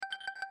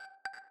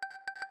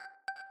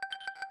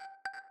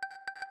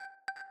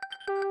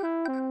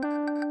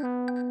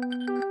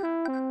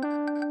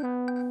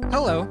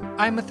Hello,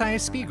 I'm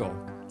Matthias Spiegel,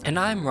 And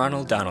I'm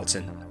Ronald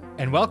Donaldson.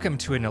 and welcome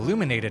to an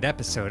illuminated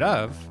episode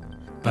of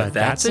But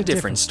That's a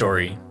Different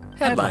Story.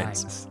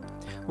 Headlines.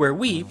 Where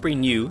we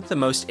bring you the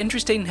most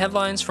interesting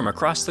headlines from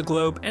across the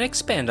globe and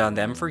expand on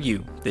them for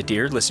you, the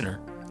dear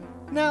listener.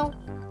 Now,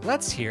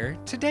 let's hear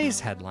today's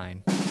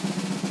headline.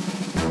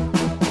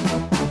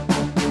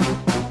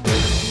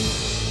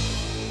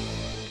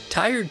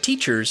 Tired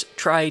teachers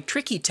try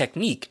tricky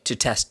technique to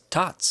test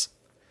tots.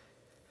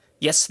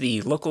 Yes,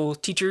 the local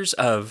teachers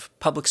of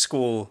Public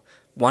School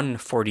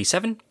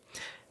 147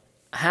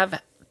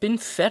 have been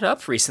fed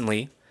up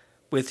recently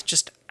with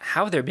just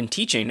how they've been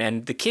teaching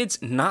and the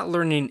kids not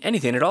learning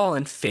anything at all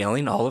and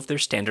failing all of their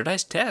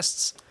standardized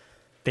tests.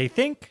 They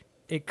think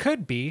it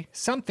could be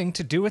something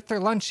to do with their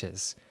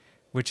lunches,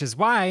 which is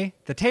why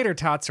the tater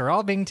tots are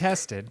all being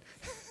tested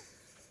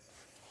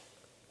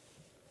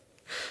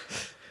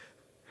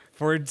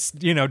for,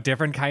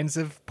 different kinds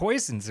of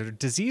poisons or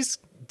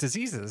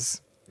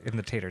diseases in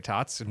the tater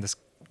tots in this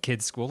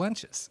kids' school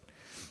lunches.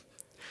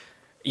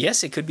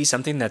 Yes, it could be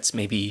something that's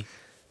maybe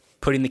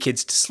putting the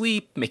kids to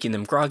sleep, making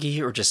them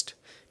groggy, or just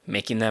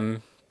making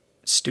them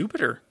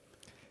stupider.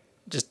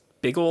 Just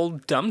big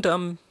old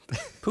dumb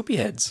poopy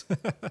heads.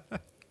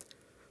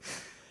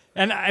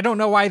 And I don't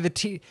know why the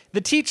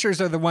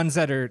teachers are the ones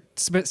that are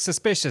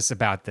suspicious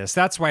about this.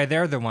 That's why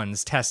they're the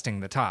ones testing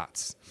the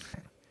tots.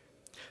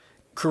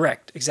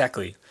 Correct,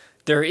 exactly.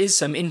 There is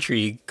some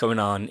intrigue going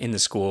on in the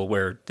school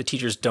where the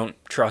teachers don't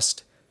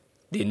trust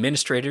the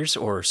administrators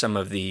or some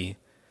of the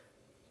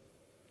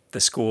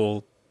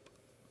school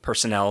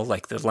personnel,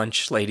 like the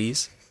lunch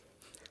ladies.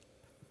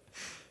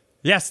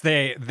 Yes,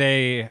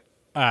 they're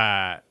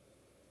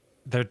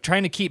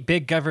trying to keep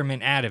big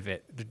government out of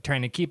it. They're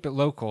trying to keep it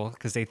local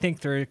because they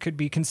think there could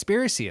be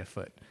conspiracy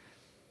afoot.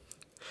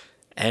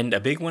 And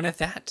a big one at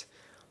that.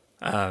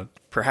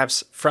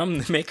 Perhaps from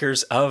the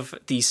makers of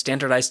the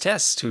standardized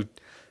tests who...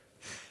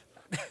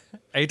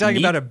 Are you talking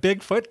about a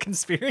Bigfoot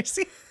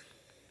conspiracy?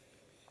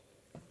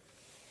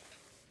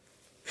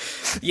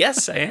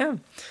 Yes, I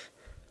am.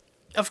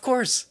 Of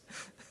course.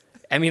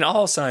 I mean,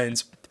 all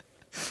signs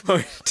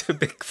point to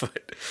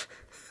Bigfoot.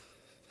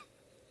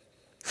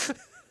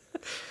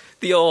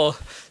 The old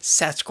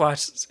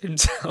Sasquatch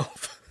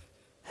himself.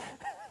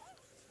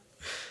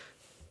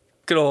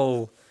 Good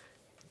old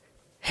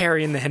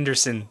Harry and the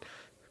Henderson.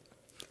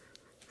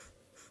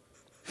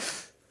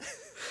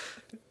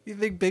 You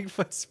think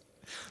Bigfoot's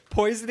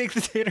poisoning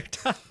the tater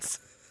tots?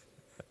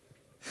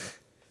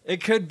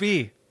 It could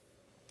be.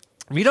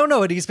 We don't know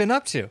what he's been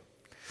up to.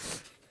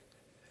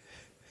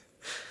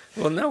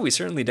 Well, no, we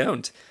certainly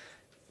don't.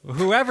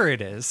 Whoever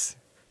it is,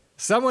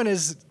 someone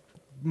is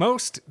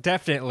most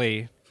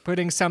definitely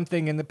putting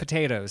something in the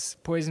potatoes,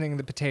 poisoning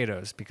the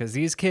potatoes, because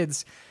these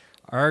kids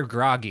are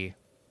groggy.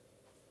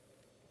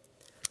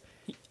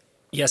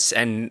 Yes,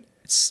 and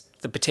it's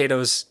the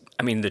potatoes,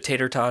 the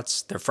tater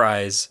tots, their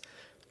fries,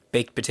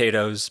 baked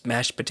potatoes,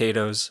 mashed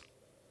potatoes.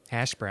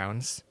 Hash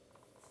browns.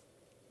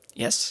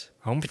 Yes.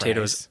 Home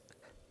potatoes fries.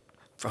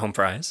 For home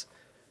fries.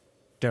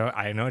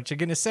 I know what you're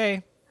going to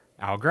say.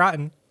 Al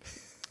Gratin.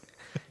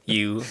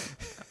 You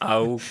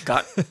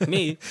got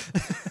me.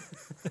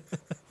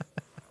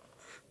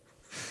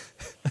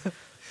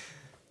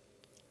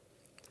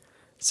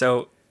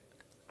 So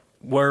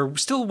we're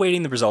still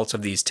waiting the results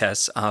of these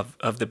tests of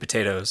the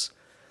potatoes.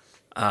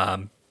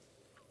 And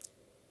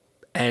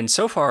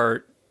so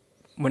far,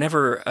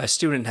 whenever a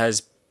student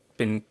has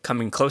been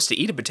coming close to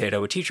eat a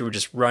potato, a teacher would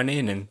just run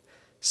in and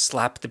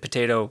slap the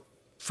potato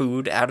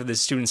food out of the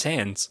student's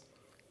hands.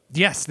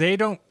 Yes,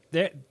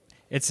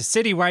 it's a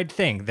citywide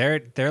thing.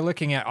 They're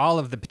looking at all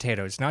of the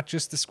potatoes, not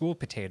just the school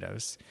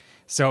potatoes.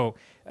 So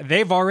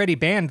they've already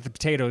banned the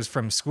potatoes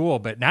from school,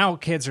 but now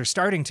kids are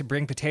starting to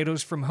bring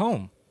potatoes from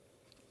home.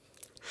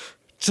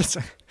 Just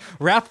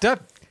wrapped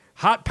up,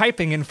 hot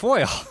piping in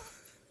foil.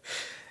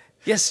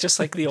 Yes, just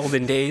like the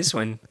olden days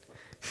when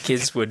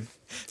kids would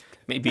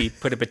maybe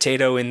put a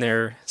potato in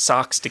their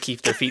socks to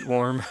keep their feet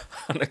warm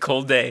on a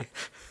cold day.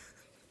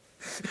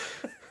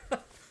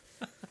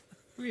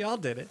 We all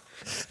did it.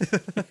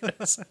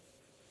 Yes.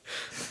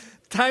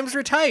 Times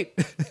were tight.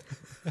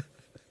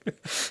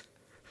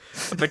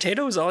 A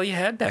potato was all you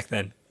had back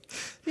then.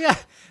 Yeah.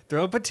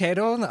 Throw a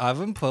potato in the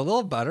oven, put a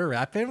little butter,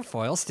 wrap it in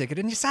foil, stick it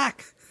in your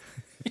sock.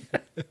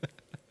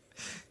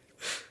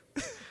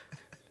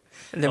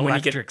 And then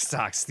Electric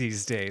socks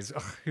these days.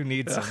 Oh, who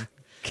needs them?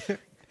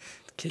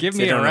 Give they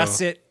me a don't know.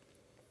 russet.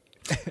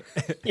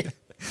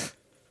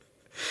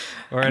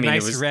 Or a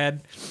nice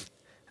red.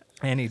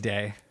 Any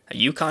day. A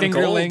Yukon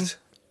Fingerling.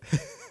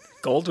 Gold.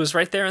 Gold was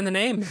right there in the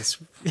name. It's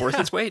worth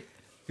its weight.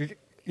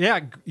 Yeah,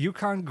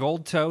 Yukon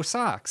Gold Toe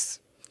socks.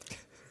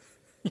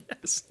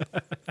 Yes.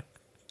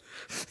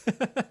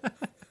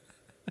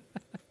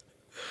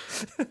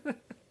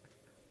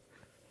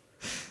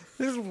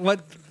 This is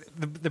what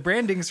the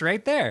branding's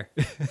right there.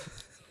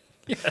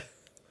 Yeah.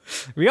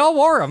 We all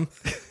wore them.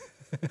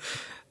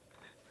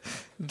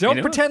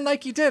 Don't pretend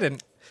like you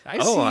didn't. I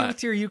see you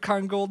with your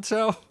Yukon Gold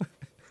toe.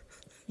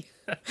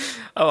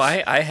 Oh,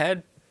 I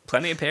had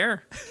plenty of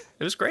pair.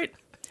 It was great.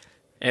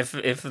 If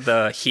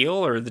the heel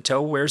or the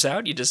toe wears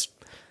out, you just,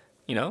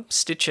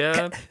 stitch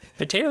a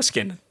potato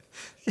skin.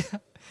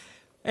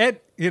 And,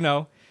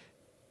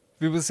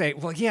 people say,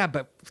 well, yeah,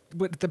 but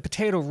the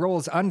potato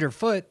rolls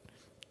underfoot.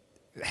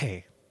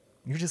 Hey,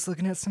 you're just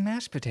looking at some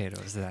mashed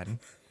potatoes then.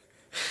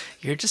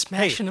 You're just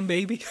mashing them,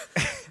 baby.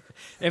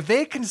 If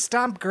they can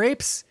stomp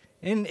grapes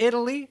in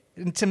Italy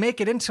and to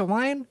make it into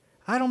wine,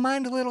 I don't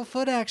mind a little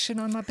foot action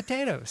on my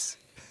potatoes.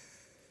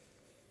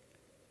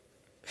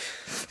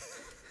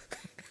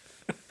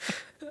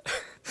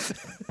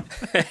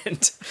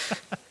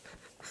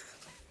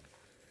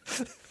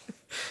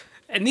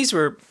 And these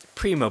were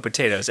primo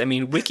potatoes. I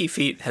mean,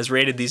 WikiFeet has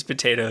rated these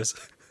potatoes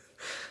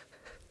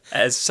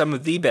as some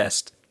of the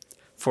best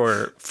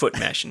for foot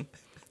mashing.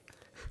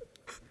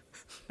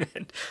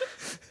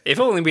 If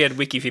only we had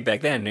WikiFeet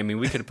back then. I mean,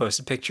 we could have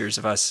posted pictures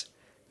of us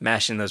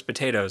mashing those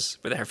potatoes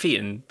with our feet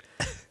and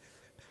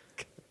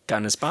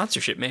gotten a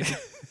sponsorship, maybe.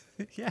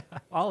 Yeah,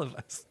 all of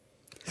us.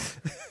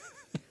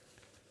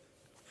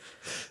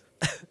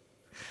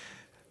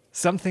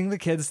 Something the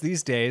kids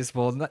these days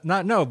will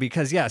not know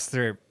because, yes,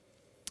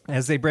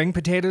 as they bring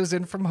potatoes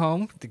in from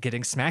home, they're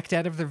getting smacked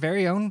out of their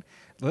very own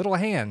little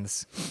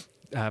hands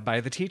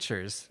by the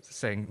teachers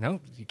saying,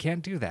 no, you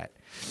can't do that.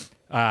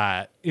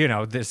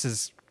 This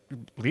is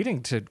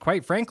leading to,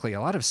 quite frankly,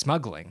 a lot of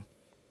smuggling.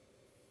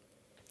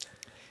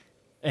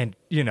 And,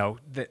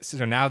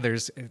 so now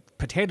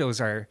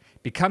potatoes are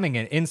becoming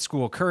an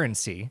in-school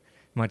currency,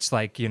 much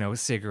like,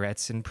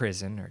 cigarettes in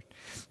prison or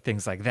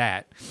things like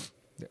that,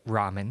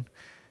 ramen.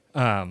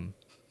 So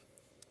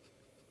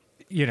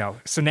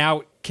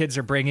now kids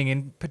are bringing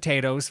in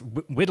potatoes,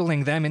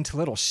 whittling them into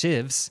little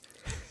shivs.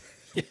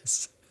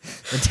 Yes.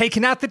 And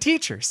taking out the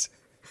teachers.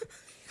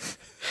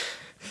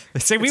 They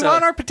say, we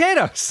want our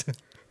potatoes.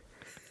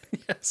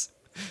 Yes.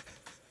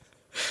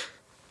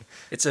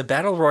 It's a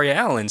battle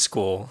royale in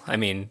school. I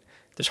mean,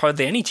 there's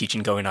hardly any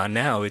teaching going on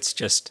now. It's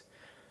just,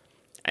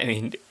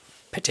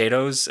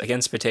 potatoes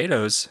against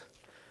potatoes.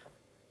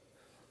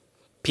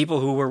 People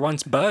who were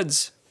once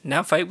buds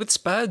now fight with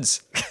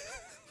spuds.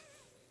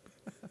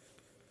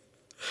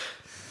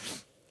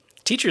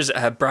 Teachers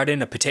have brought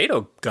in a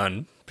potato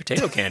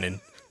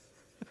cannon.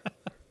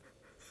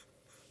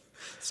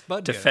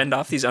 Spud to gun. fend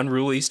off these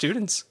unruly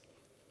students.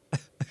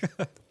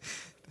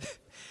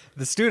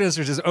 The students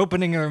are just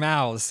opening their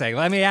mouths saying,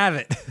 let me have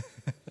it.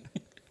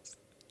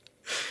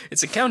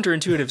 It's a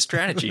counterintuitive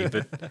strategy,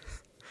 but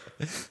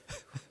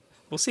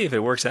we'll see if it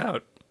works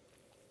out.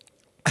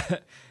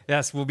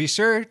 Yes, we'll be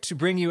sure to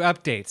bring you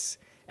updates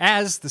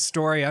as the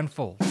story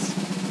unfolds.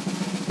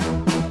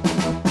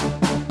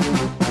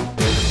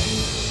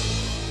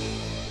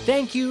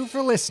 Thank you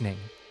for listening.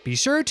 Be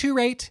sure to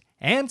rate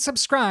and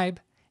subscribe,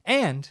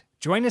 and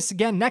join us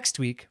again next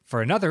week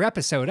for another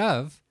episode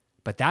of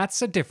But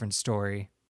That's a Different Story.